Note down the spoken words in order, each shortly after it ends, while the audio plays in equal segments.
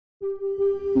The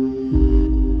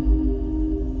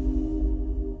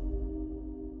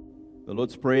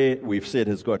Lord's Prayer, we've said,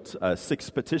 has got 6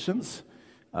 petitions,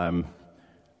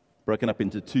 broken up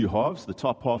into 2 halves. The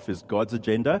top half is God's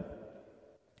agenda,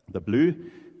 the blue,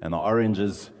 and the orange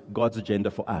is God's agenda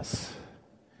for us.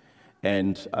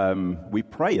 And we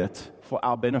pray it for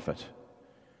our benefit.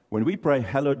 When we pray,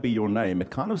 hallowed be your name,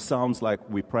 it kind of sounds like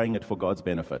we're praying it for God's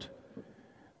benefit.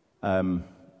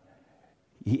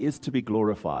 He is to be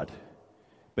glorified.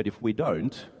 But if we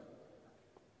don't,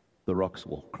 the rocks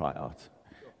will cry out.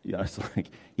 You know, it's like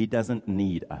he doesn't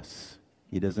need us.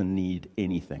 He doesn't need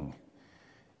anything.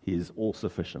 He is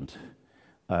all-sufficient.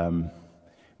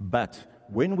 But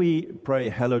when we pray,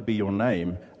 hallowed be your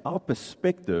name, our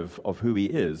perspective of who he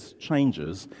is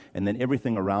changes, and then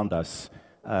everything around us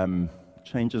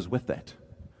changes with that.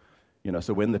 You know,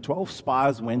 so when the 12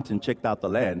 spies went and checked out the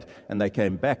land, and they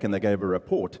came back and they gave a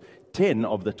report, 10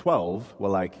 of the 12 were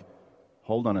like,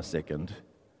 hold on a second,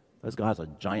 those guys are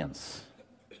giants.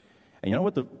 And you know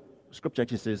what the scripture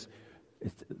actually says?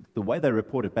 The way they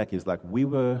report it back is like, we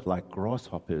were like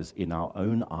grasshoppers in our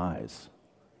own eyes.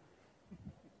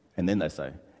 And then they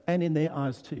say, and in their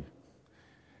eyes too.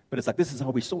 But it's like, this is how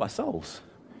we saw ourselves.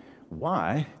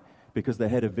 Why? Because they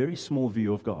had a very small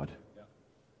view of God.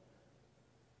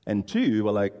 And 2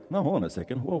 were like, no, hold on a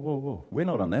second. Whoa. We're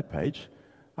not on that page.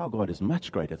 Our God is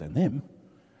much greater than them.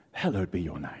 Hallowed be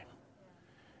your name.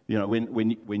 You know,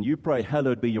 when you pray,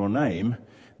 hallowed be your name,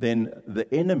 then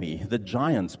the enemy, the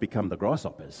giants, become the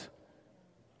grasshoppers.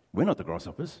 We're not the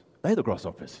grasshoppers. They're the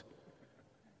grasshoppers.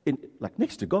 Like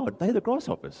next to God, they're the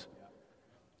grasshoppers.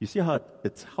 You see how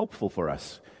it's helpful for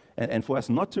us. And for us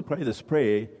not to pray this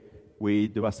prayer, we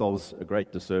do ourselves a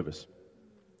great disservice.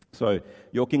 So,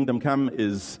 your kingdom come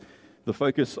is the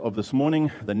focus of this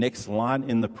morning. The next line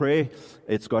in the prayer,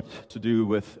 it's got to do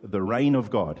with the reign of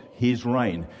God, his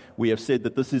reign. We have said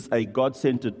that this is a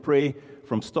God-centered prayer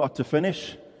from start to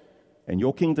finish, and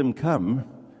your kingdom come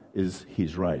is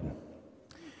his reign.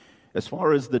 As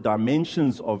far as the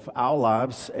dimensions of our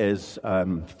lives as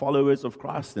followers of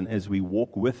Christ and as we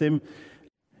walk with him,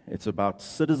 it's about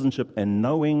citizenship and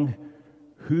knowing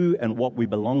who and what we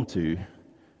belong to,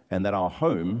 and that our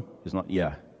home is not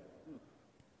here.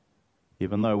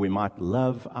 Even though we might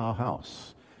love our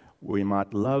house, we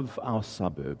might love our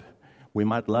suburb, we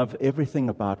might love everything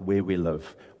about where we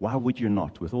live. Why would you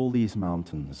not, with all these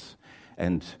mountains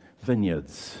and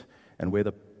vineyards, and where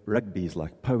the rugby is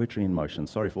like poetry in motion?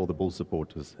 Sorry for all the Bulls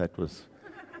supporters. That was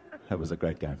a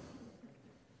great game.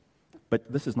 But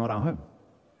this is not our home.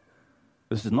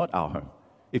 This is not our home.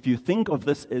 If you think of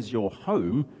this as your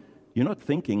home, you're not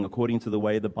thinking according to the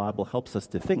way the Bible helps us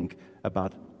to think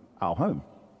about our home.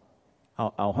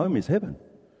 Our home is heaven.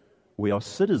 We are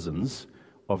citizens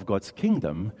of God's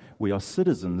kingdom. We are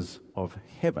citizens of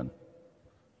heaven.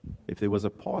 If there was a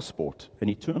passport, an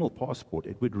eternal passport,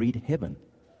 it would read heaven.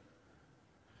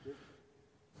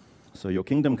 So your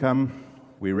kingdom come,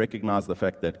 we recognize the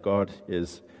fact that God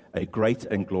is a great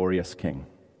and glorious king.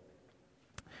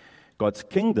 God's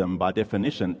kingdom, by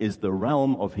definition, is the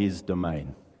realm of his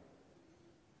domain.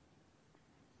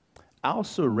 Our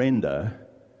surrender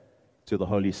to the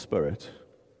Holy Spirit,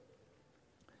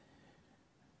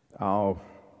 our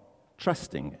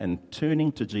trusting and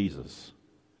turning to Jesus,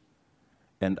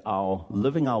 and our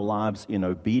living our lives in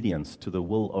obedience to the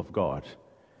will of God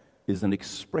is an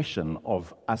expression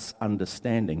of us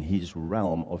understanding his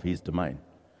realm of his domain,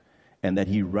 and that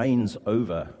he reigns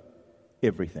over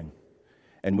everything.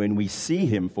 And when we see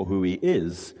him for who he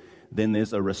is, then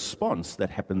there's a response that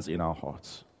happens in our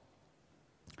hearts.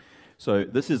 So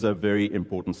this is a very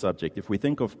important subject. If we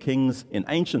think of kings in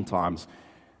ancient times,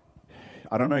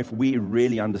 I don't know if we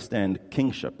really understand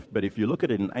kingship, but if you look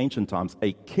at it in ancient times,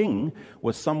 a king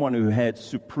was someone who had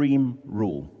supreme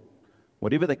rule.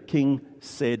 Whatever the king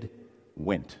said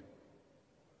went.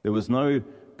 There was no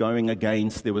going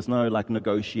against, there was no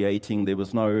negotiating, there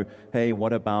was no, hey,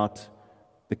 what about?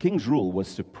 The king's rule was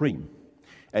supreme.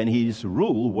 And his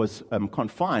rule was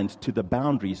confined to the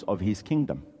boundaries of his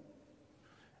kingdom.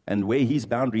 And where his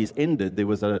boundaries ended, there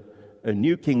was a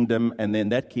new kingdom, and then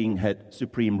that king had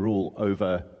supreme rule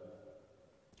over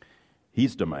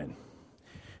his domain.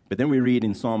 But then we read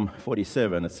in Psalm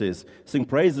 47, it says, sing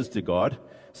praises to God,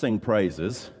 sing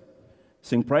praises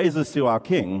to our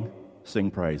King,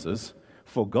 sing praises,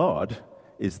 for God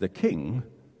is the King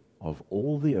of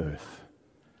all the earth.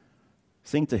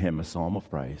 Sing to him a psalm of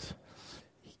praise.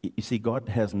 You see, God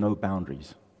has no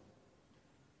boundaries.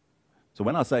 So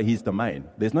when I say his domain,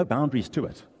 there's no boundaries to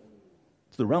it.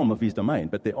 It's the realm of his domain,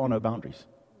 but there are no boundaries.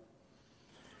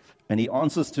 And he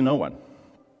answers to no one.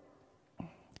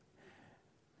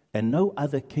 and no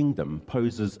other kingdom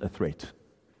poses a threat.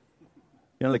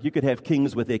 You know, like you could have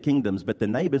kings with their kingdoms, but the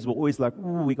neighbors were always like,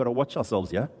 "Ooh, we got to watch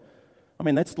ourselves, yeah?" I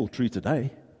mean, that's still true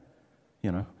today.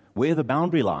 You know, where are the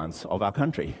boundary lines of our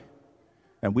country?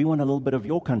 And we want a little bit of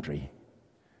your country.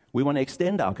 We want to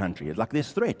extend our country. It's like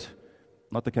there's threat.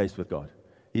 Not the case with God.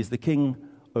 He's the king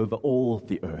over all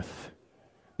the earth.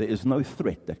 There is no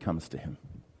threat that comes to him.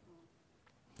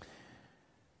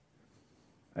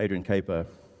 Abraham Caper,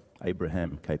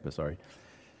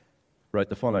 wrote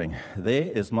the following: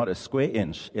 "There is not a square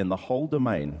inch in the whole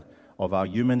domain of our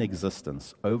human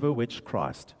existence over which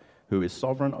Christ, who is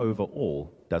sovereign over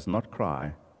all, does not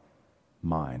cry,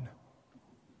 'Mine.'"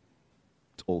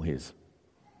 It's all his.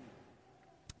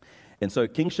 And so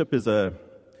kingship is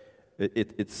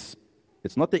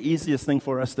it's not the easiest thing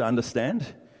for us to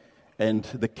understand, and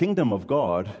the kingdom of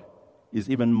God is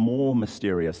even more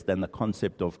mysterious than the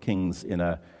concept of kings in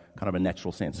a kind of a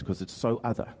natural sense, because it's so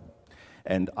other.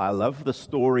 And I love the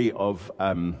story of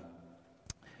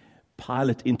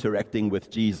Pilate interacting with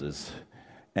Jesus.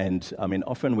 And I mean,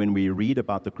 often when we read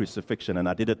about the crucifixion, and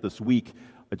I did it this week,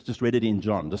 I just read it in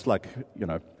John, just like, you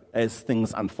know, as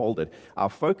things unfolded. Our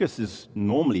focus is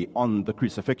normally on the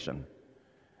crucifixion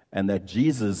and that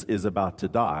Jesus is about to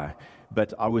die.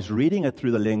 But I was reading it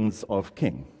through the lens of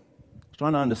king,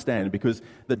 trying to understand, because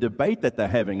the debate that they're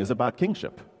having is about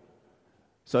kingship.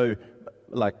 So,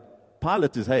 like,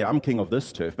 Pilate is, hey, I'm king of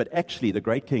this turf, but actually the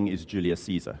great king is Julius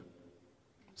Caesar.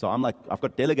 So I'm like, I've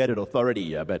got delegated authority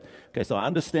here, but, okay, so I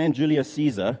understand Julius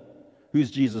Caesar. Who's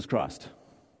Jesus Christ?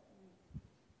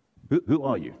 Who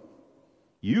are you?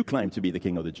 You claim to be the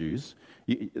king of the Jews.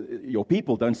 Your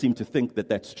people don't seem to think that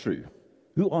that's true.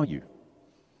 Who are you?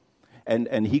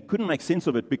 And he couldn't make sense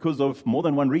of it because of more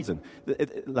than one reason.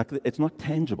 It's not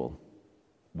tangible.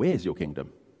 Where's your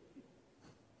kingdom?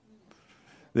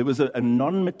 There was a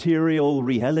non-material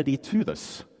reality to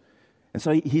this. And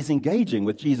so he's engaging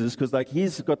with Jesus because, like,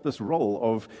 he's got this role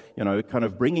of, you know, kind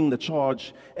of bringing the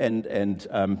charge and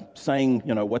saying,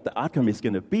 you know, what the outcome is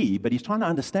going to be. But he's trying to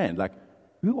understand, like,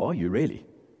 who are you really?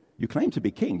 You claim to be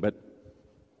king, but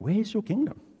where's your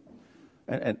kingdom?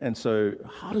 And so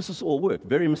how does this all work?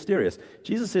 Very mysterious.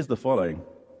 Jesus says the following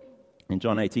in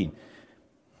John 18.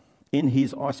 In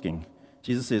his asking,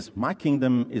 Jesus says, "My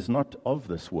kingdom is not of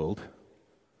this world."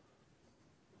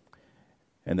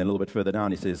 And then a little bit further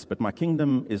down, he says, "But my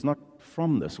kingdom is not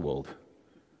from this world."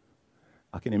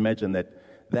 I can imagine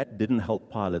that didn't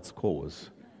help Pilate's cause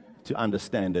to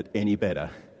understand it any better.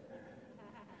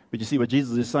 But you see, what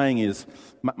Jesus is saying is,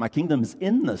 my kingdom's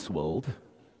in this world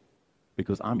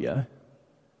because I'm here,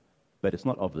 but it's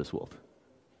not of this world.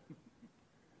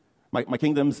 My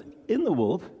kingdom's in the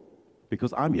world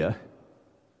because I'm here,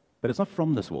 but it's not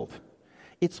from this world.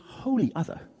 It's wholly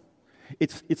other.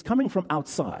 It's coming from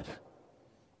outside.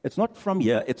 It's not from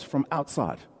here, it's from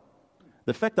outside.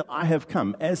 The fact that I have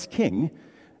come as king,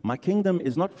 my kingdom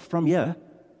is not from here,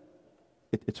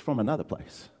 it's from another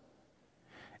place.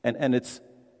 And it's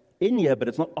in here, but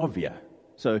it's not of here.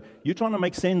 So you're trying to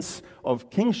make sense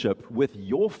of kingship with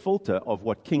your filter of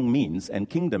what king means and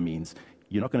kingdom means.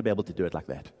 You're not going to be able to do it like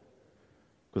that.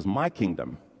 Because my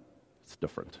kingdom is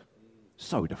different.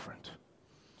 So different.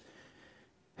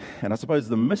 And I suppose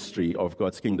the mystery of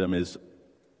God's kingdom is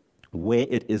where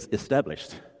it is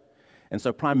established. And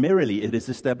so primarily it is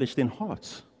established in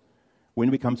hearts.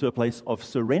 When we come to a place of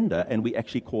surrender and we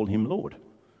actually call him Lord.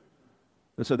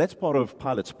 So that's part of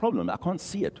Pilate's problem. I can't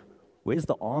see it. Where's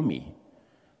the army?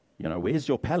 You know, where's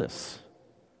your palace?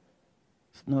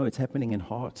 No, it's happening in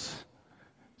hearts.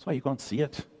 That's why you can't see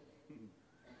it.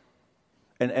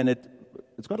 And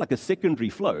it's got like a secondary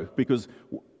flow, because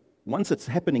once it's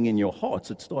happening in your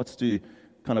hearts, it starts to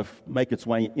kind of make its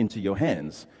way into your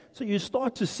hands. So you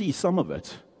start to see some of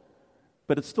it,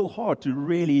 but it's still hard to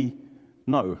really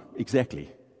know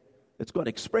exactly. It's got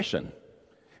expression,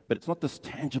 but it's not this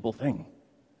tangible thing.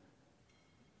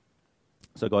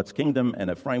 So God's kingdom and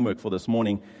a framework for this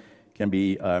morning can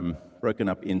be broken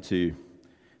up into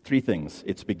three things.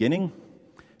 It's beginning,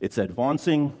 it's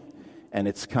advancing, and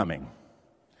it's coming.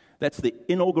 That's the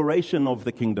inauguration of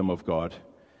the kingdom of God.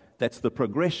 That's the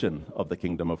progression of the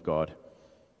kingdom of God.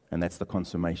 And that's the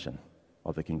consummation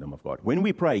of the kingdom of God. When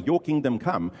we pray, your kingdom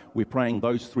come, we're praying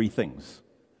those three things.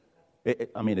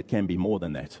 It can be more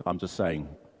than that. I'm just saying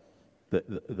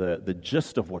the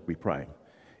gist of what we're praying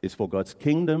is for God's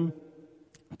kingdom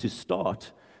to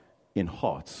start in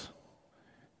hearts.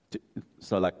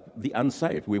 So like the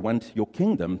unsaved, we want your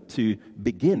kingdom to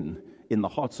begin in the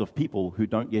hearts of people who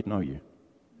don't yet know you.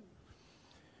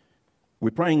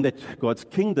 We're praying that God's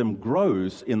kingdom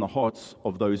grows in the hearts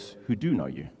of those who do know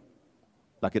you.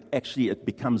 Like it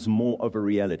becomes more of a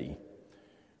reality.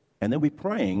 And then we're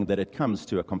praying that it comes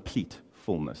to a complete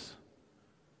fullness.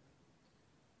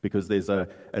 Because there's a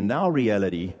now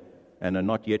reality and a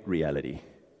not yet reality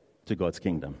to God's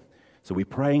kingdom. So we're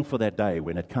praying for that day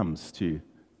when it comes to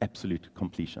absolute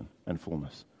completion and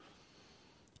fullness.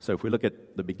 So if we look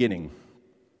at the beginning,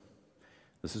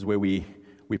 this is where we're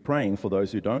praying for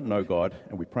those who don't know God,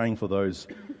 and we're praying for those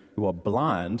who are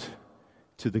blind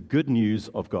to the good news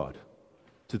of God,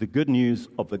 to the good news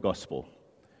of the gospel.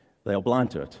 They are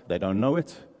blind to it. They don't know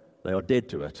it. They are dead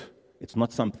to it. It's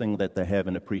not something that they have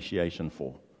an appreciation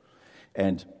for.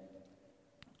 And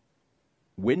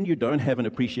when you don't have an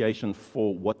appreciation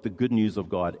for what the good news of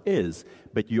God is,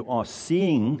 but you are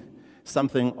seeing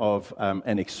something of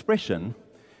an expression,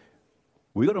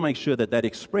 we've got to make sure that that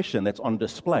expression that's on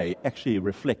display actually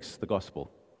reflects the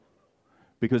gospel.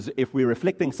 Because if we're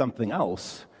reflecting something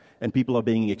else and people are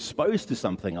being exposed to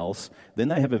something else, then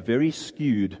they have a very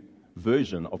skewed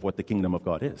version of what the kingdom of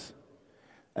God is.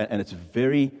 And it's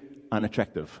very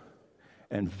unattractive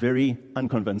and very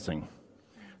unconvincing.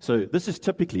 So this is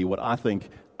typically what I think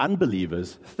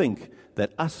unbelievers think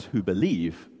that us who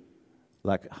believe,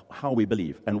 like how we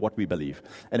believe and what we believe.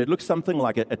 And it looks something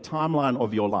like a timeline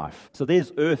of your life. So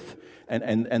there's earth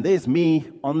and there's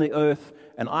me on the earth,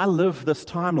 and I live this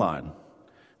timeline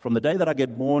from the day that I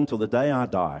get born till the day I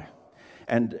die.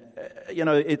 And,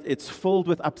 it's filled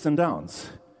with ups and downs.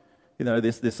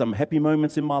 There's some happy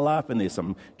moments in my life, and there's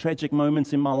some tragic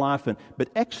moments in my life. But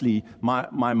actually,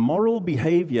 my moral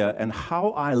behavior and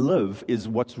how I live is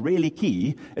what's really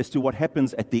key as to what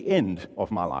happens at the end of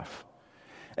my life.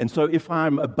 And so if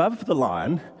I'm above the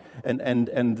line,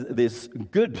 and there's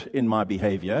good in my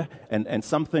behavior, and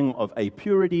something of a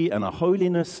purity and a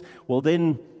holiness, well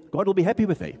then God will be happy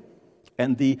with me.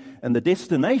 And the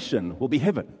destination will be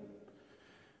heaven.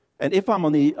 And if I'm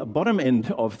on the bottom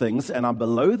end of things and I'm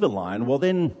below the line, well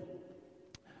then,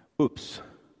 oops.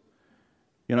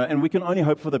 And we can only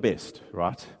hope for the best,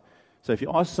 right? So if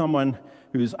you ask someone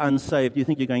who's unsaved, do you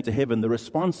think you're going to heaven? The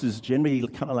response is generally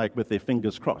kind of like with their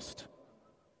fingers crossed.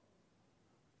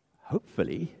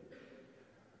 Hopefully,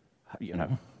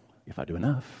 if I do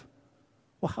enough.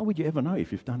 Well, how would you ever know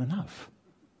if you've done enough?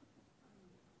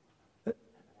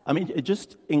 I mean,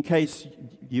 just in case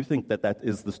you think that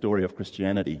is the story of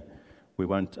Christianity, we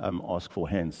won't ask for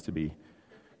hands to be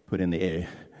put in the air.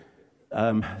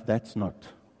 That's not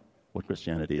what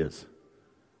Christianity is.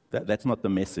 That's not the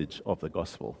message of the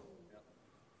gospel.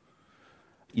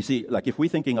 You see, like if we're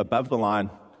thinking above the line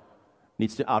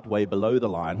needs to outweigh below the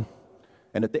line,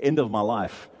 and at the end of my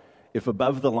life, if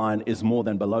above the line is more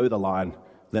than below the line,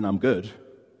 then I'm good.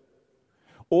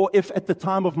 Or if at the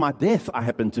time of my death I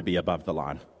happen to be above the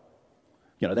line.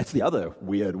 That's the other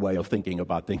weird way of thinking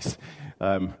about things.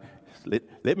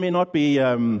 Let me not be,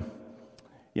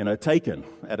 taken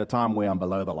at a time where I'm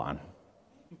below the line.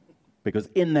 Because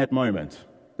in that moment,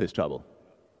 there's trouble.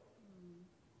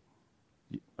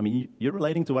 I mean, you're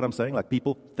relating to what I'm saying? Like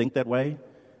people think that way.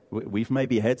 We've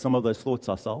maybe had some of those thoughts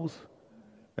ourselves.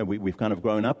 And we've kind of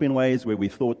grown up in ways where we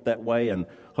thought that way, and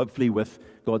hopefully with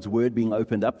God's word being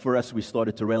opened up for us, we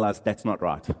started to realize that's not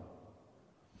right.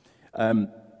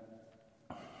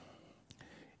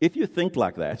 If you think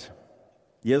like that,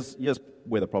 here's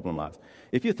where the problem lies.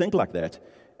 If you think like that,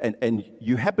 and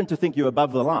you happen to think you're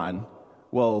above the line,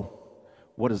 well,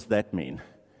 what does that mean?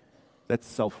 That's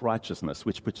self-righteousness,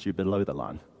 which puts you below the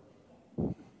line.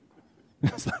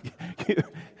 It's like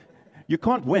you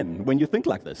can't win when you think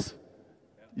like this.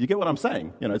 You get what I'm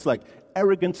saying? It's like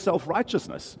arrogant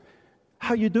self-righteousness.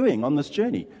 How are you doing on this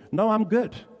journey? No, I'm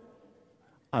good.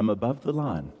 I'm above the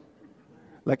line.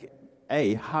 Like,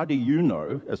 A, how do you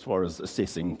know as far as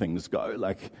assessing things go?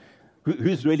 Like,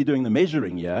 who's really doing the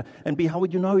measuring here? And B, how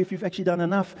would you know if you've actually done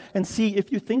enough? And C, if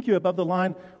you think you're above the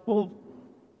line, well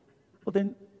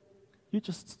then you're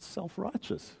just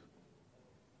self-righteous.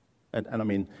 And I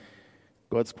mean,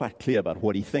 God's quite clear about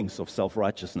what he thinks of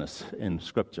self-righteousness in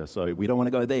Scripture, so we don't want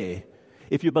to go there.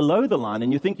 If you're below the line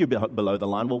and you think you're below the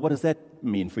line, well, what does that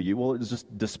mean for you? Well, it's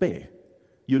just despair.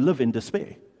 You live in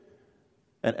despair.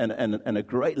 And a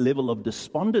great level of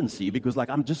despondency because, like,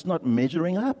 I'm just not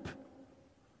measuring up.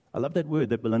 I love that word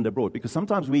that Belinda brought, because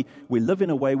sometimes we live in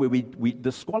a way where we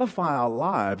disqualify our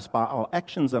lives by our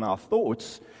actions and our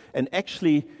thoughts, and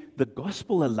actually the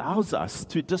gospel allows us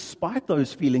to, despite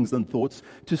those feelings and thoughts,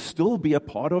 to still be a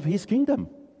part of his kingdom.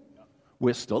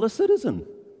 We're still a citizen.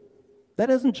 That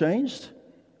hasn't changed.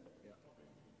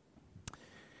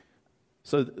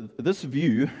 So this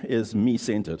view is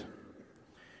me-centered.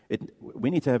 We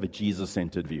need to have a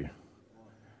Jesus-centered view.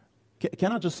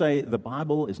 Can I just say, the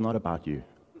Bible is not about you.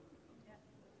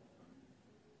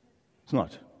 It's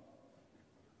not.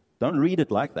 Don't read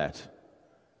it like that.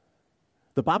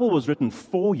 The Bible was written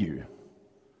for you,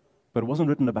 but it wasn't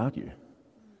written about you.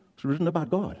 It's written about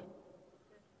God.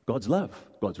 God's love,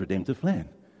 God's redemptive plan,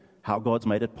 how God's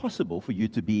made it possible for you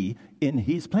to be in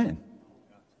His plan.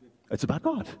 It's about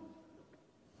God.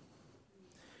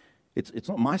 It's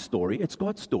not my story, it's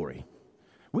God's story.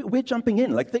 We're jumping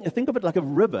in. Like think of it like a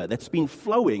river that's been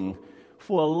flowing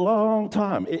for a long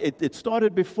time. It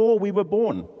started before we were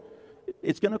born.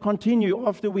 It's going to continue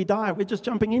after we die. We're just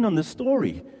jumping in on this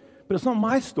story. But it's not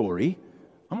my story.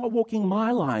 I'm not walking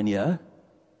my line here.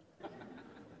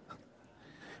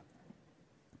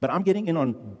 But I'm getting in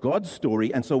on God's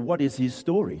story, and so what is His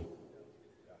story?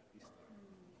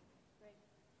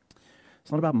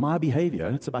 It's not about my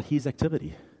behavior, it's about His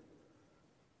activity.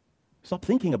 Stop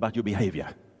thinking about your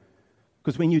behavior.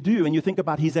 Because when you do and you think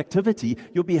about His activity,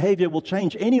 your behavior will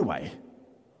change anyway.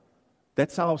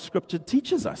 That's how Scripture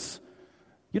teaches us.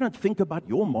 You don't think about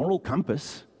your moral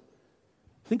compass.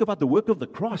 Think about the work of the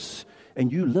cross,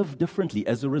 and you live differently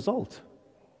as a result.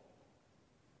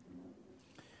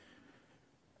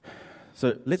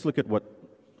 So let's look at what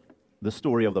the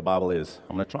story of the Bible is.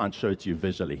 I'm going to try and show it to you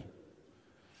visually.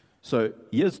 So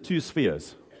here's two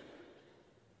spheres.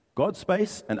 God's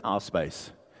space and our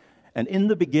space. And in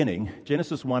the beginning,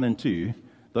 Genesis 1 and 2,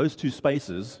 those two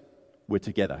spaces were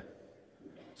together.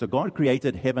 So God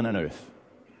created heaven and earth.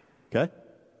 Okay?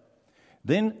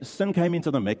 Then sin came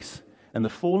into the mix, and the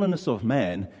fallenness of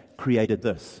man created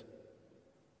this.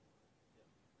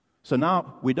 So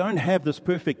now we don't have this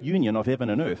perfect union of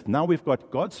heaven and earth. Now we've got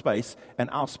God's space and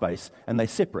our space, and they're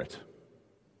separate.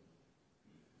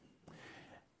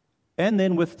 And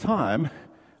then with time,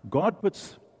 God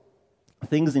puts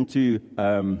things into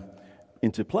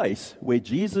place where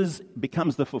Jesus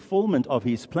becomes the fulfillment of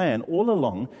His plan all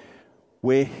along,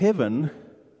 where heaven,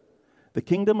 the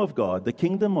kingdom of God, the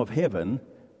kingdom of heaven,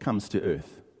 comes to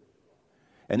earth.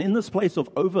 And in this place of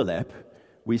overlap,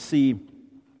 we see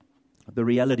the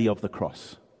reality of the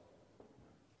cross.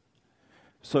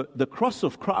 So the cross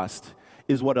of Christ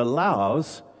is what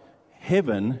allows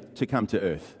heaven to come to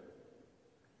earth.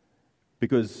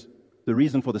 Because the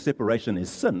reason for the separation is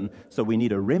sin, so we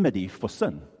need a remedy for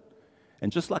sin.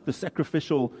 And just like the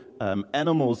sacrificial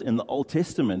animals in the Old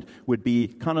Testament would be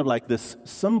kind of like this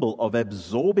symbol of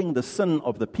absorbing the sin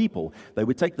of the people, they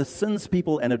would take the sins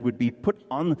people and it would be put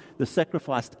on the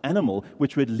sacrificed animal,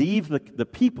 which would leave the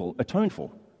people atoned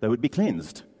for. They would be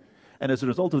cleansed. And as a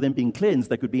result of them being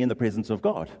cleansed, they could be in the presence of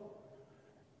God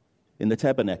in the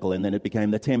tabernacle, and then it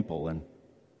became the temple. And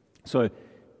so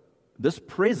this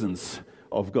presence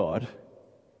of God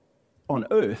on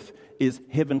earth is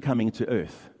heaven coming to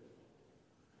earth.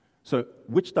 So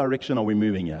which direction are we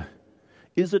moving here?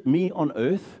 Is it me on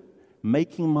earth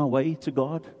making my way to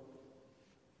God?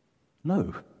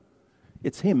 No.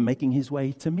 It's Him making His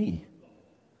way to me.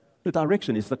 The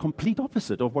direction is the complete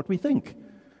opposite of what we think.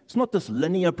 It's not this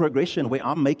linear progression where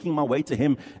I'm making my way to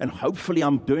Him and hopefully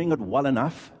I'm doing it well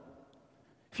enough.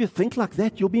 If you think like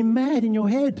that, you'll be mad in your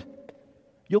head.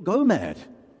 You'll go mad.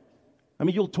 I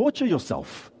mean, you'll torture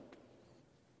yourself.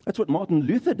 That's what Martin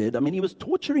Luther did. I mean, he was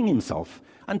torturing himself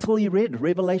until he read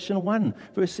Revelation 1,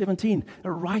 verse 17.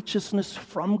 A righteousness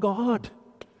from God,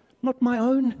 not my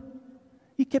own.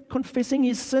 He kept confessing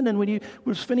his sin, and when he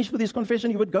was finished with his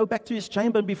confession, he would go back to his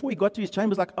chamber, and before he got to his chamber, he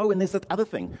was like, oh, and there's that other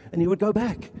thing. And he would go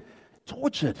back,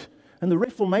 tortured. And the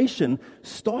Reformation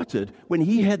started when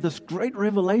he had this great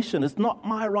revelation. It's not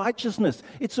my righteousness.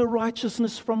 It's a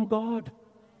righteousness from God.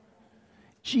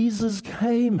 Jesus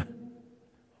came.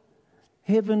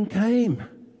 Heaven came.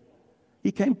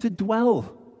 He came to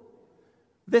dwell.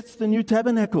 That's the new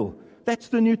tabernacle. That's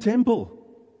the new temple.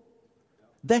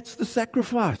 That's the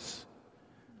sacrifice.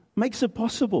 Makes it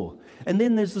possible. And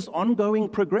then there's this ongoing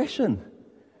progression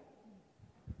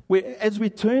where as we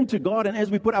turn to God and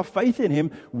as we put our faith in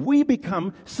Him, we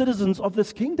become citizens of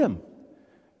this kingdom.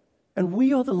 And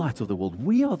we are the light of the world.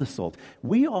 We are the salt.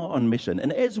 We are on mission.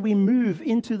 And as we move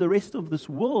into the rest of this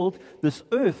world, this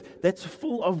earth that's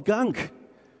full of gunk,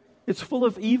 it's full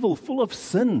of evil, full of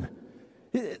sin.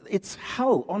 It's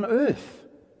hell on earth.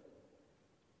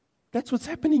 That's what's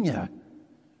happening here.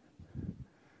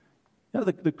 Now,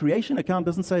 the creation account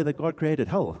doesn't say that God created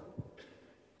hell.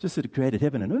 It just said He created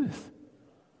heaven and earth.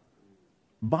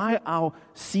 By our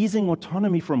seizing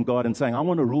autonomy from God and saying, I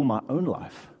want to rule my own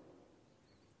life,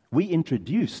 we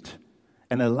introduced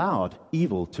and allowed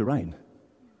evil to reign.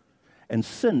 And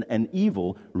sin and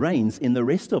evil reigns in the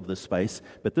rest of the space,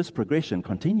 but this progression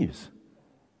continues.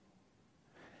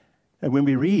 And when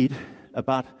we read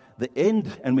about the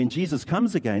end and when Jesus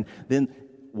comes again, then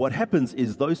what happens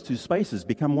is those two spaces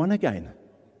become one again.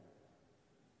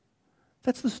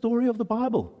 That's the story of the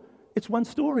Bible. It's one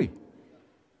story.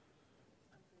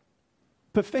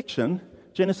 Perfection,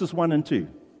 Genesis 1 and 2.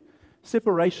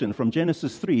 Separation from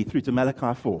Genesis 3 through to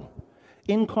Malachi 4.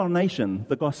 Incarnation,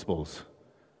 the Gospels.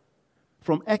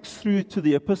 From Acts through to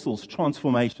the epistles,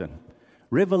 transformation.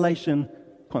 Revelation,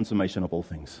 consummation of all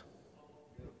things.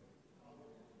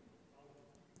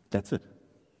 That's it.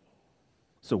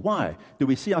 So why do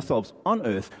we see ourselves on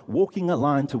earth walking a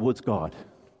line towards God?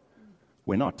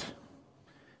 We're not.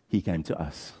 He came to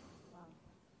us.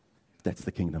 That's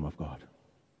the kingdom of God.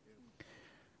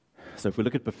 So if we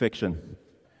look at perfection,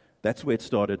 that's where it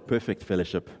started, perfect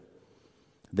fellowship.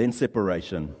 Then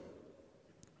separation.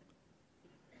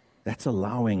 That's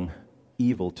allowing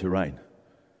evil to reign.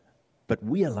 But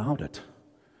we allowed it.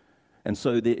 And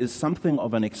so there is something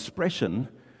of an expression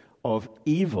of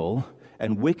evil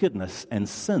and wickedness and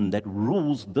sin that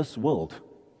rules this world,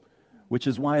 which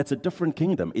is why it's a different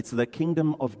kingdom. It's the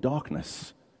kingdom of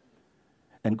darkness.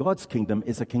 And God's kingdom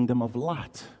is a kingdom of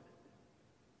light.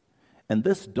 And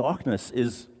this darkness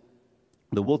is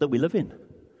the world that we live in.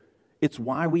 It's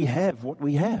why we have what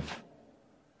we have.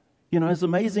 You know, as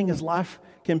amazing as life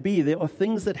can be, there are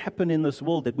things that happen in this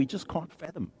world that we just can't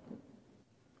fathom.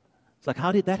 It's like,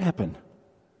 how did that happen?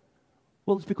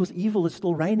 Well, it's because evil is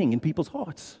still reigning in people's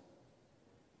hearts.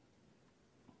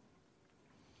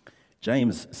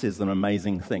 James says an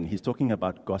amazing thing. He's talking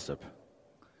about gossip.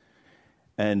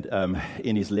 And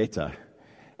in his letter,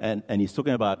 and he's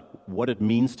talking about what it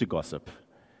means to gossip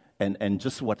and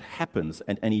just what happens.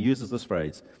 And he uses this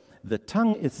phrase, the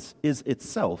tongue is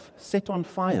itself set on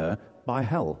fire by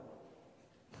hell.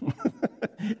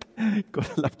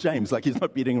 Gotta love James, like he's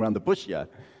not beating around the bush here.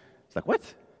 It's like,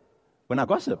 what? When I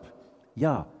gossip?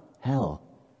 Yeah, hell.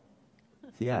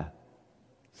 Yeah,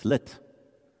 it's lit.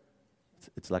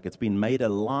 It's like it's been made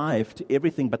alive to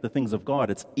everything but the things of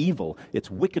God. It's evil. It's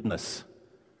wickedness.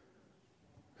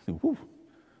 Let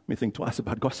me think twice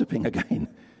about gossiping again.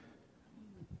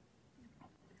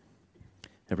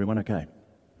 Everyone okay?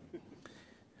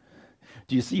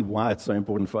 Do you see why it's so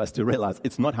important for us to realize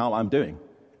it's not how I'm doing?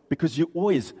 Because you're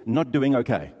always not doing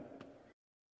okay.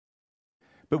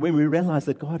 But when we realize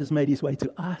that God has made his way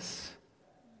to us,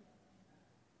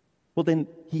 well then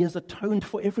he has atoned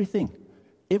for everything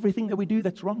that we do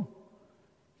that's wrong.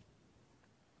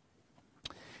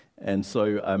 And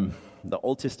so the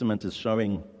Old Testament is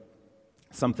showing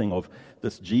something of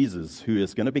this Jesus who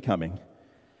is going to be coming,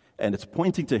 and it's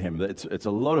pointing to him. It's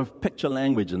a lot of picture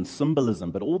language and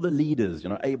symbolism, but all the leaders, you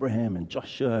know, Abraham and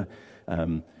Joshua,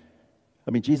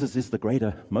 Jesus is the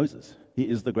greater Moses. He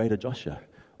is the greater Joshua.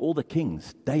 All the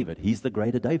kings, David, he's the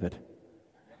greater David.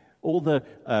 All the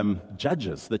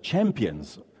judges, the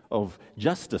champions of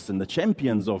justice and the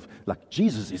champions of, like,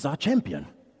 Jesus is our champion.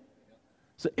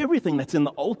 So everything that's in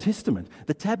the Old Testament,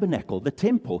 the tabernacle, the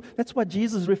temple, that's why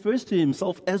Jesus refers to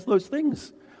himself as those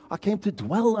things. I came to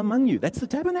dwell among you. That's the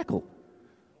tabernacle.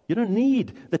 You don't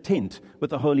need the tent with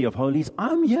the Holy of Holies.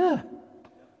 I'm here.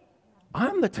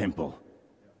 I'm the temple.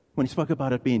 When he spoke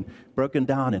about it being broken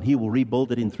down and he will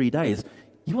rebuild it in 3 days,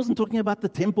 he wasn't talking about the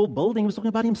temple building. He was talking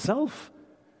about himself.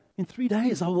 In 3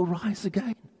 days, I will rise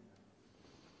again.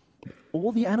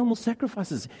 All the animal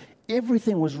sacrifices,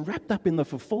 everything was wrapped up in the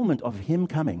fulfillment of him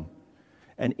coming.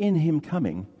 And in him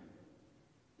coming,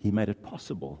 he made it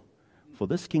possible for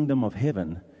this kingdom of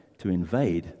heaven to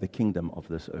invade the kingdom of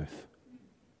this earth.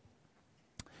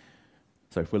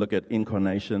 So if we look at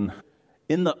incarnation,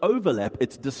 in the overlap,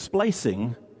 it's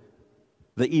displacing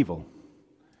the evil.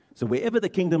 So wherever the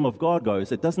kingdom of God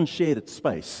goes, it doesn't share its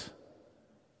space.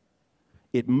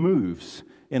 It moves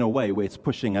in a way where it's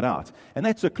pushing it out. And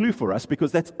that's a clue for us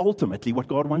because that's ultimately what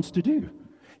God wants to do.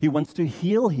 He wants to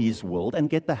heal his world and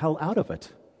get the hell out of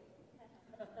it.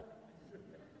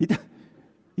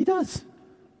 He does.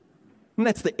 And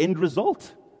that's the end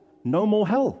result. No more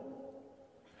hell.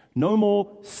 No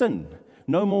more sin.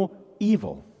 No more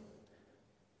evil.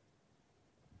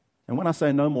 And when I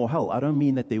say no more hell, I don't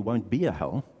mean that there won't be a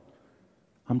hell.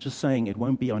 I'm just saying it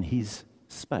won't be on his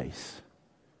space.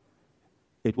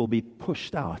 It will be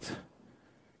pushed out.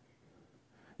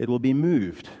 It will be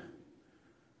moved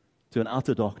to an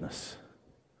outer darkness.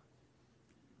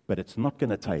 But it's not going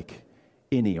to take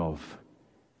any of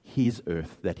his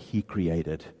earth that he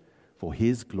created for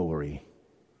his glory.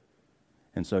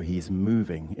 And so he's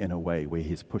moving in a way where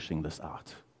he's pushing this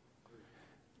out.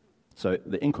 So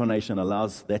the incarnation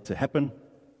allows that to happen.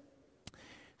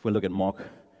 If we look at Mark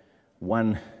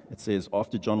 1, it says,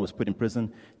 after John was put in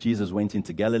prison, Jesus went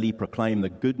into Galilee, proclaimed the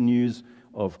good news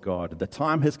of God. The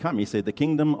time has come, he said, the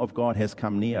kingdom of God has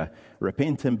come near.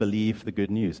 Repent and believe the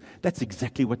good news. That's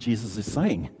exactly what Jesus is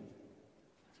saying.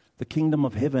 The kingdom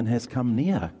of heaven has come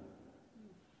near.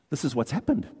 This is what's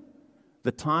happened.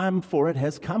 The time for it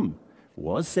has come. It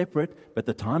was separate, but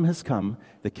the time has come.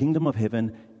 The kingdom of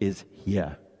heaven is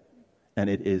here,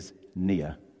 and it is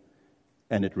near.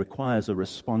 And it requires a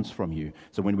response from you.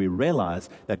 So when we realize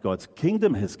that God's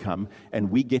kingdom has come and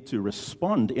we get to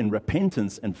respond in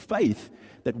repentance and faith,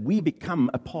 that we become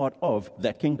a part of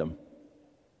that kingdom.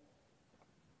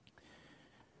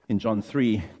 In John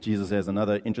 3, Jesus has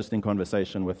another interesting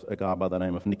conversation with a guy by the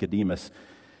name of Nicodemus.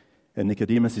 And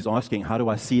Nicodemus is asking, how do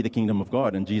I see the kingdom of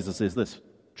God? And Jesus says this,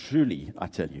 truly, I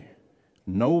tell you,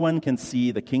 no one can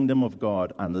see the kingdom of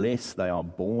God unless they are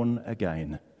born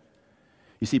again.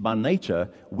 You see, by nature,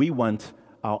 we want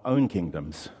our own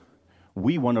kingdoms.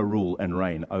 We want to rule and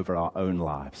reign over our own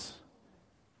lives.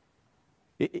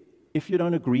 If you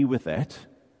don't agree with that,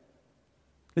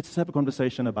 let's just have a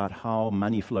conversation about how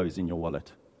money flows in your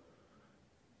wallet.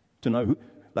 To know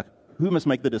who must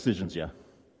make the decisions here?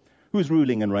 Who's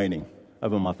ruling and reigning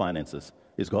over my finances?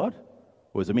 Is God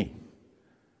or is it me?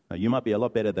 Now, you might be a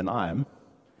lot better than I am,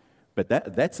 but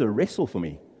that's a wrestle for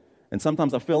me. And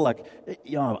sometimes I feel like,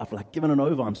 I've given it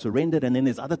over, I'm surrendered, and then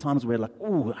there's other times where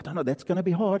I don't know, that's going to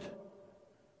be hard.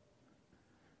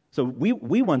 So we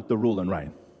want the rule and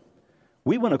reign.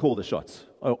 We want to call the shots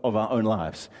of our own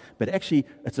lives. But actually,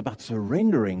 it's about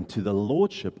surrendering to the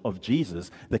lordship of Jesus,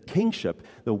 the kingship,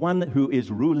 the one who is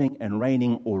ruling and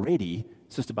reigning already.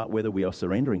 It's just about whether we are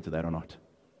surrendering to that or not.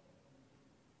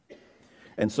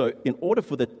 And so in order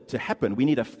for that to happen, we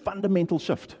need a fundamental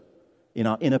shift in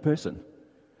our inner person.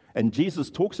 And Jesus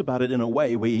talks about it in a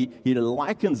way where he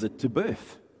likens it to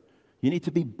birth. You need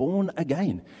to be born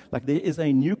again. Like there is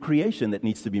a new creation that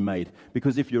needs to be made.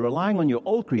 Because if you're relying on your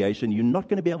old creation, you're not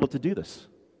going to be able to do this.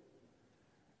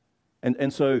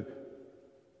 And so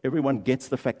everyone gets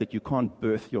the fact that you can't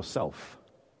birth yourself.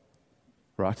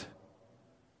 Right?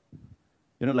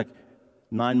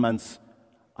 9 months,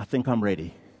 I think I'm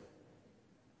ready.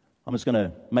 I'm just going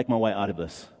to make my way out of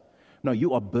this. No,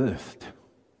 you are birthed.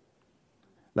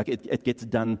 It gets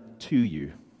done to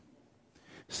you.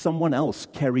 Someone else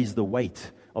carries the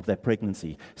weight of that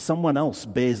pregnancy. Someone else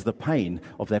bears the pain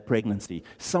of that pregnancy.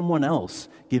 Someone else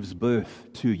gives birth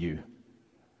to you.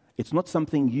 It's not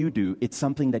something you do, it's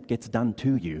something that gets done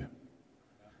to you.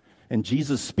 And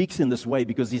Jesus speaks in this way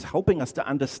because he's helping us to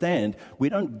understand we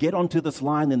don't get onto this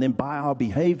line and then by our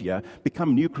behavior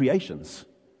become new creations.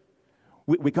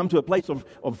 We come to a place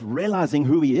of realizing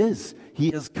who he is.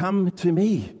 He has come to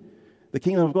me. The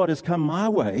kingdom of God has come my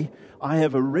way. I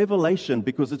have a revelation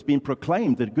because it's been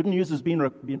proclaimed. The good news has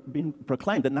been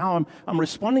proclaimed. And now I'm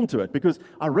responding to it because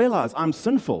I realize I'm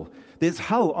sinful. There's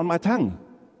hell on my tongue.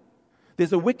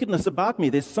 There's a wickedness about me.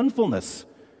 There's sinfulness.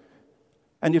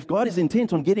 And if God is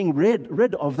intent on getting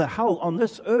rid of the hell on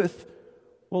this earth,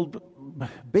 well,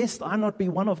 best I not be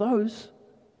one of those.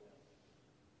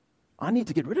 I need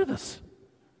to get rid of this.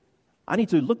 I need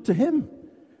to look to him.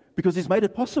 Because he's made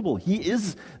it possible. He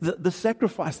is the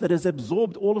sacrifice that has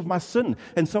absorbed all of my sin.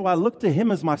 And so I look to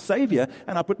him as my Savior,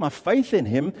 and I put my faith in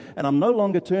him, and I'm no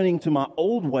longer turning to my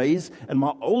old ways and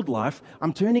my old life.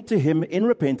 I'm turning to him in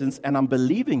repentance, and I'm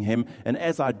believing him. And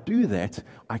as I do that,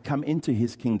 I come into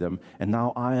his kingdom, and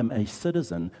now I am a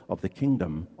citizen of the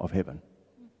kingdom of heaven.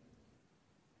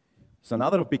 So now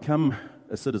that I've become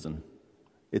a citizen,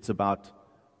 it's about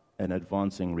an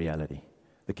advancing reality.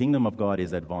 The kingdom of God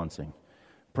is advancing.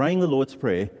 Praying the Lord's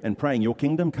Prayer and praying your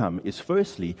kingdom come is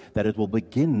firstly that it will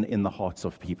begin in the hearts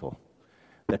of people.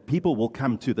 That people will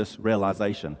come to this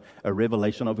realization, a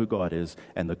revelation of who God is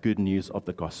and the good news of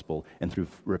the gospel, and through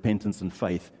repentance and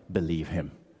faith, believe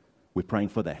him. We're praying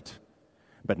for that.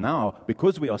 But now,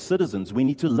 because we are citizens, we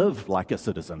need to live like a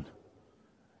citizen.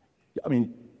 I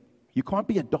mean, you can't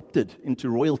be adopted into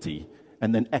royalty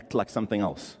and then act like something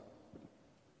else.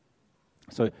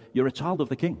 So you're a child of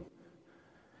the King.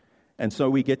 And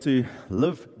so we get to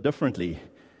live differently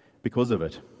because of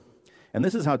it. And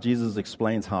this is how Jesus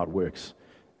explains how it works.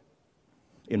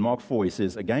 In Mark 4, he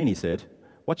says, again he said,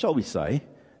 what shall we say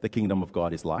the kingdom of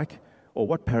God is like? Or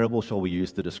what parable shall we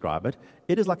use to describe it?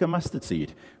 It is like a mustard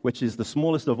seed, which is the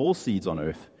smallest of all seeds on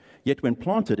earth. Yet when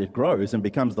planted, it grows and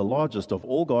becomes the largest of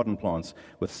all garden plants,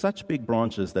 with such big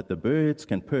branches that the birds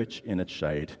can perch in its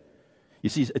shade. You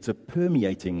see, it's a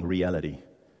permeating reality.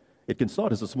 It can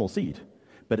start as a small seed,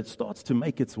 but it starts to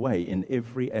make its way in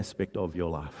every aspect of your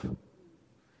life.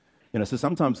 So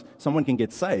sometimes someone can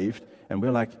get saved, and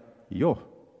we're like,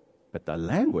 but the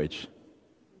language,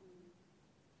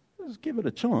 let's give it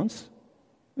a chance.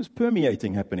 There's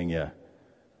permeating happening here.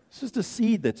 It's just a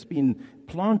seed that's been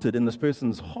planted in this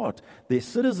person's heart. Their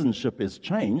citizenship is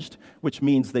changed, which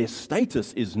means their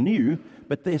status is new,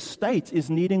 but their state is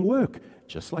needing work,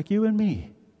 just like you and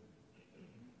me.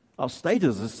 Our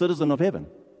status is citizen of heaven.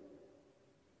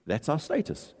 That's our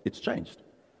status. It's changed.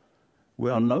 We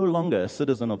are no longer a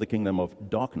citizen of the kingdom of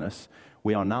darkness.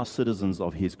 We are now citizens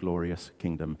of His glorious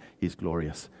kingdom, His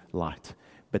glorious light.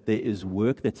 But there is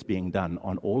work that's being done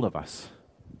on all of us.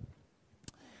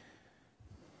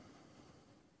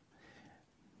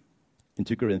 In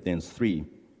 2 Corinthians 3,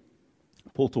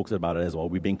 Paul talks about it as well.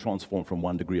 We're being transformed from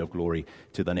one degree of glory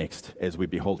to the next as we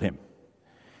behold Him.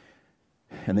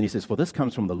 And then he says, for this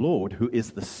comes from the Lord, who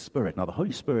is the Spirit. Now, the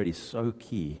Holy Spirit is so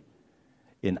key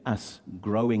in us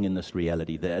growing in this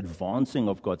reality, the advancing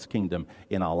of God's kingdom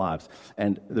in our lives.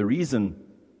 And the reason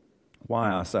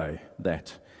why I say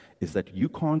that is that you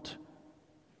can't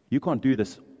do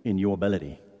this in your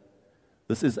ability.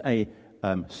 This is a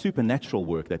supernatural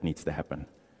work that needs to happen.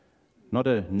 Not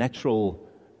a natural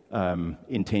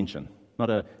intention, not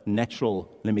a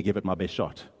natural, let me give it my best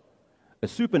shot. A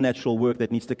supernatural work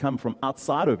that needs to come from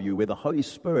outside of you, where the Holy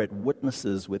Spirit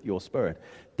witnesses with your spirit,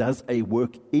 does a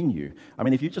work in you. I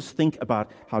mean, if you just think about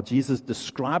how Jesus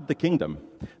described the kingdom,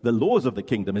 the laws of the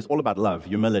kingdom is all about love,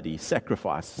 humility,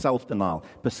 sacrifice, self-denial,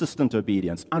 persistent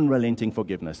obedience, unrelenting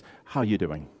forgiveness. How are you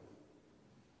doing?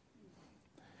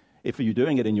 If you're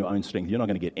doing it in your own strength, you're not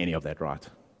going to get any of that right.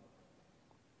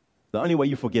 The only way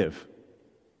you forgive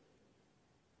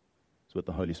is with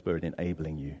the Holy Spirit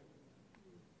enabling you.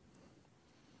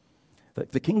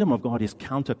 The kingdom of God is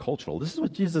countercultural. This is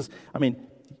what Jesus,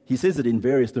 He says it in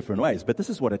various different ways, but this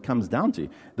is what it comes down to.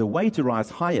 The way to rise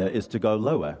higher is to go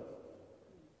lower.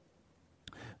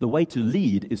 The way to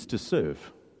lead is to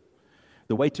serve.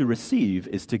 The way to receive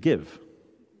is to give.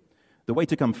 The way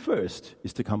to come first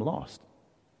is to come last.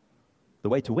 The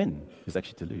way to win is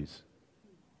actually to lose.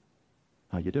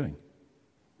 How are you doing?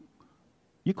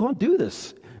 You can't do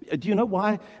this. Do you know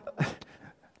why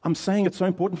I'm saying it's so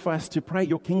important for us to pray,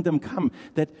 your kingdom come,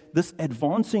 that this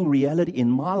advancing reality in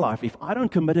my life, if I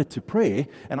don't commit it to prayer,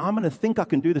 and I'm going to think I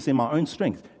can do this in my own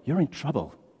strength, you're in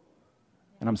trouble.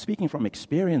 And I'm speaking from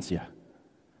experience here.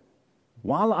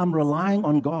 While I'm relying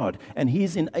on God and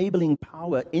He's enabling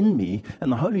power in me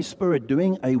and the Holy Spirit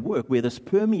doing a work where this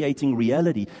permeating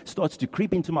reality starts to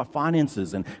creep into my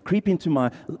finances and creep into my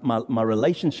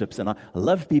relationships, and I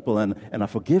love people and I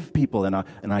forgive people and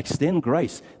I extend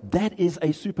grace, that is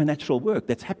a supernatural work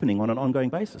that's happening on an ongoing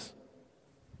basis.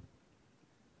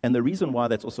 And the reason why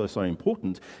that's also so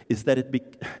important is that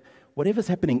whatever's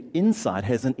happening inside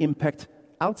has an impact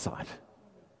outside.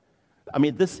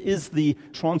 This is the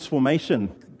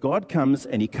transformation. God comes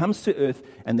and He comes to earth,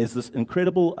 and there's this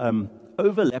incredible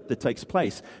overlap that takes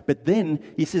place. But then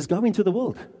He says, go into the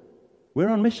world. We're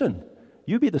on mission.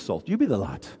 You be the salt. You be the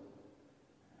light.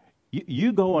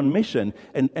 You go on mission,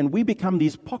 and we become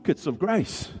these pockets of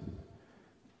grace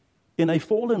in a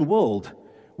fallen world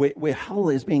where hell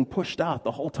is being pushed out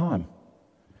the whole time.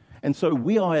 And so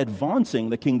we are advancing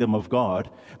the kingdom of God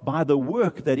by the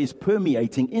work that is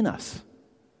permeating in us.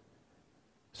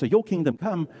 So your kingdom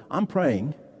come, I'm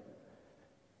praying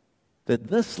that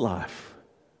this life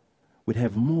would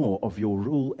have more of your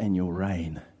rule and your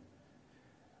reign.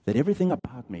 That everything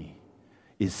about me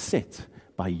is set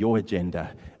by your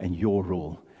agenda and your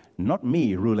rule, not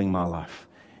me ruling my life.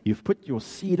 You've put your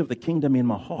seed of the kingdom in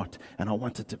my heart, and I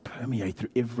want it to permeate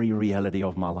through every reality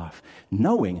of my life,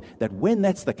 knowing that when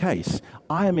that's the case,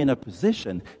 I am in a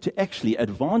position to actually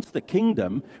advance the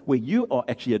kingdom where you are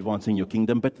actually advancing your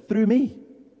kingdom, but through me.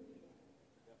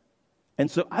 And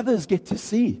so others get to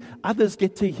see, others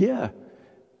get to hear.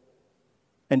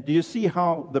 And do you see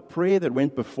how the prayer that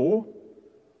went before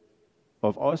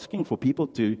of asking for people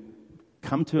to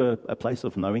come to a place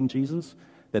of knowing Jesus,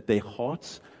 that their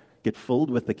hearts get filled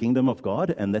with the kingdom of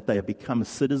God and that they become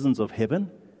citizens of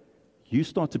heaven, you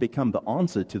start to become the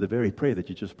answer to the very prayer that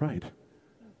you just prayed.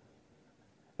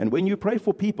 And when you pray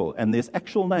for people, and there's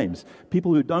actual names,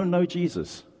 people who don't know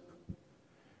Jesus,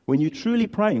 when you're truly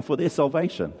praying for their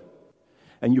salvation,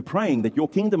 and you're praying that your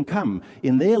kingdom come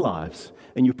in their lives,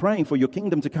 and you're praying for your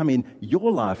kingdom to come in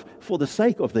your life for the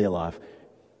sake of their life,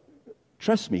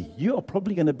 trust me, you are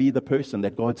probably going to be the person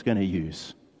that God's going to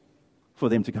use for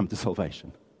them to come to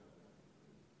salvation.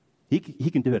 He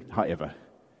can do it however.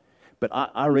 But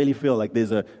I really feel like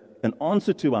there's an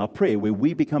answer to our prayer where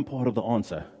we become part of the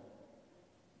answer.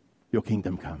 Your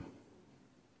kingdom come.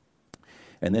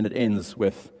 And then it ends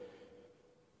with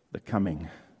the coming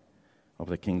of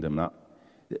the kingdom. Now,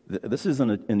 this is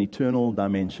an eternal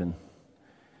dimension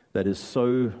that is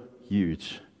so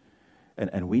huge,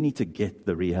 and we need to get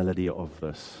the reality of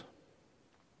this.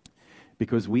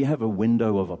 because we have a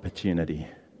window of opportunity.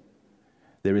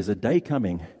 There is a day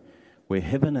coming where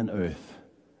heaven and earth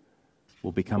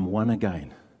will become one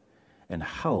again, and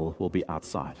hell will be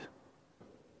outside.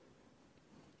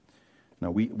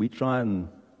 Now, we try and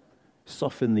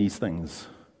soften these things,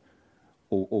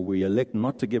 or we elect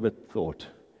not to give it thought.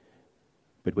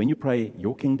 But when you pray,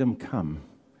 your kingdom come,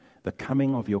 the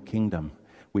coming of your kingdom,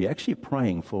 we're actually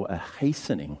praying for a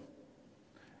hastening,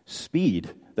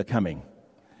 speed the coming.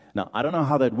 Now, I don't know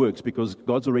how that works because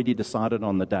God's already decided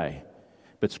on the day.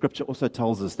 But Scripture also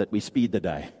tells us that we speed the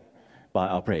day by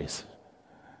our prayers.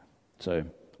 So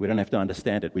we don't have to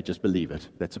understand it, we just believe it.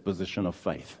 That's a position of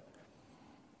faith.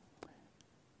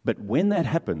 But when that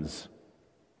happens,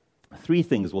 three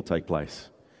things will take place.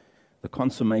 The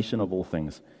consummation of all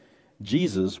things.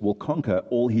 Jesus will conquer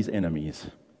all his enemies.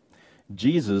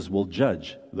 Jesus will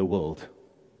judge the world.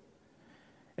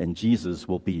 And Jesus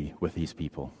will be with his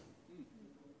people.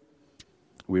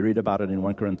 We read about it in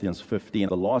 1 Corinthians 15.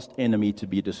 The last enemy to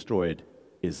be destroyed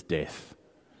is death.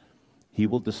 He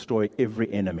will destroy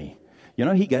every enemy. You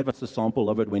know, he gave us a sample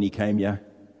of it when he came here,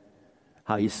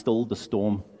 how he stilled the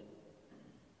storm.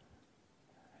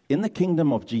 In the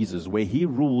kingdom of Jesus, where he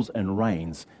rules and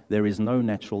reigns, there is no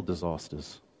natural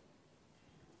disasters.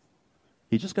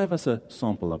 He just gave us a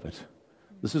sample of it.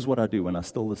 This is what I do when I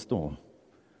still the storm.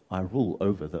 I rule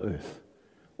over the earth.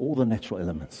 All the natural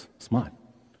elements. It's mine.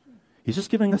 He's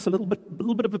just giving us a little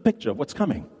bit of a picture of what's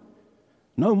coming.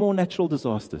 No more natural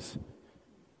disasters.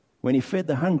 When he fed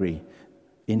the hungry,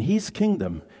 in his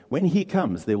kingdom, when he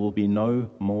comes, there will be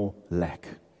no more lack.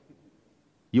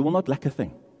 You will not lack a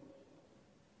thing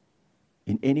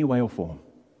in any way or form.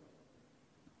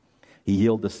 He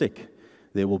healed the sick.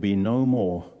 There will be no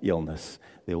more illness.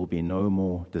 There will be no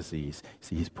more disease.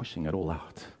 See, he's pushing it all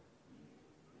out.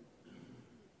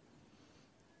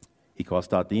 He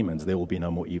cast out demons. There will be no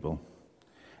more evil.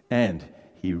 And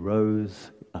he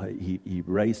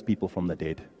raised people from the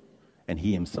dead. And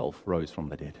he himself rose from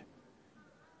the dead.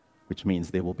 Which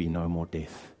means there will be no more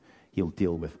death. He'll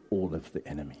deal with all of the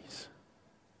enemies.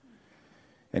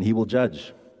 And he will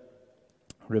judge.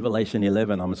 Revelation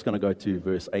 11, I'm just going to go to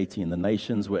verse 18. The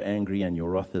nations were angry and your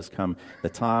wrath has come. The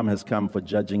time has come for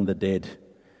judging the dead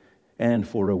and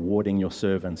for rewarding your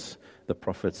servants, the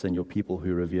prophets and your people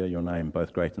who revere your name,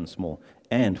 both great and small,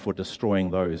 and for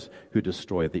destroying those who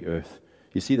destroy the earth.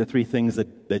 You see the three things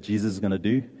that Jesus is going to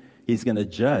do? He's going to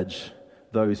judge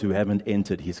those who haven't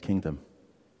entered his kingdom.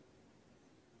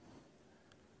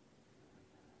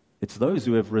 It's those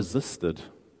who have resisted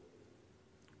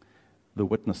the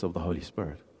witness of the Holy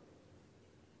Spirit.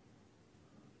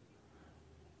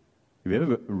 Have you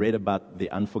ever read about the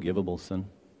unforgivable sin?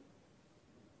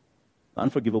 The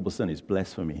unforgivable sin is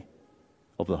blasphemy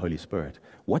of the Holy Spirit.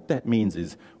 What that means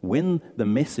is when the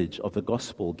message of the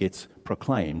gospel gets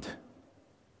proclaimed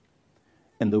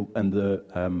and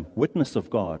the witness of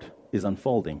God is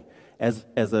unfolding, as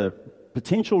a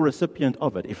potential recipient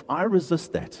of it, if I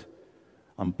resist that,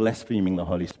 I'm blaspheming the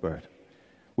Holy Spirit.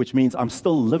 Which means I'm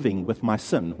still living with my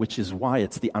sin, which is why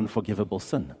it's the unforgivable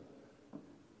sin.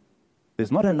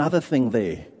 There's not another thing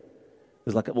there.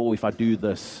 It's like, oh, if I do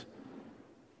this,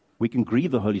 we can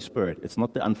grieve the Holy Spirit. It's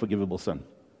not the unforgivable sin.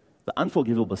 The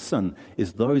unforgivable sin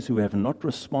is those who have not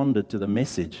responded to the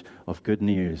message of good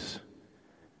news.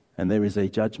 And there is a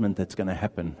judgment that's going to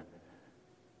happen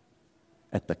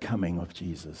at the coming of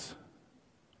Jesus.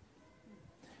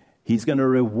 He's going to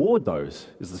reward those,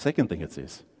 is the second thing it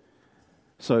says.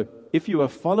 So if you're a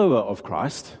follower of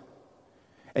Christ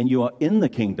and you are in the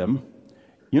kingdom,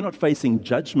 you're not facing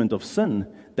judgment of sin.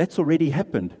 That's already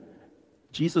happened.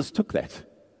 Jesus took that.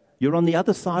 You're on the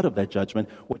other side of that judgment.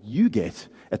 What you get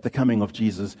at the coming of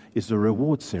Jesus is a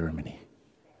reward ceremony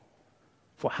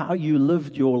for how you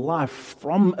lived your life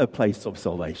from a place of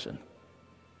salvation.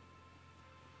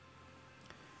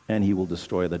 And he will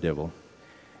destroy the devil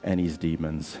and his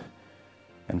demons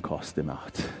and cast them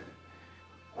out.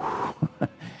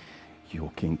 Your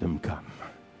kingdom come.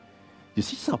 You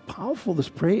see how powerful this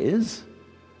prayer is?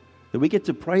 That we get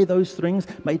to pray those things.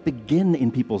 May it begin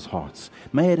in people's hearts.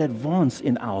 May it advance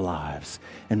in our lives.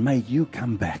 And may you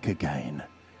come back again.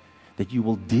 That you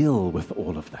will deal with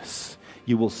all of this.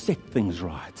 You will set things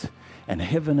right. And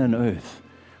heaven and earth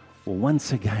will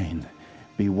once again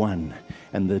be one.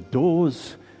 And the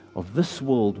doors of this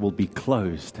world will be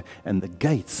closed. And the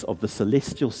gates of the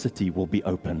celestial city will be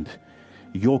opened.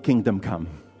 Your kingdom come.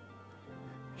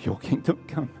 Your kingdom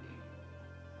come.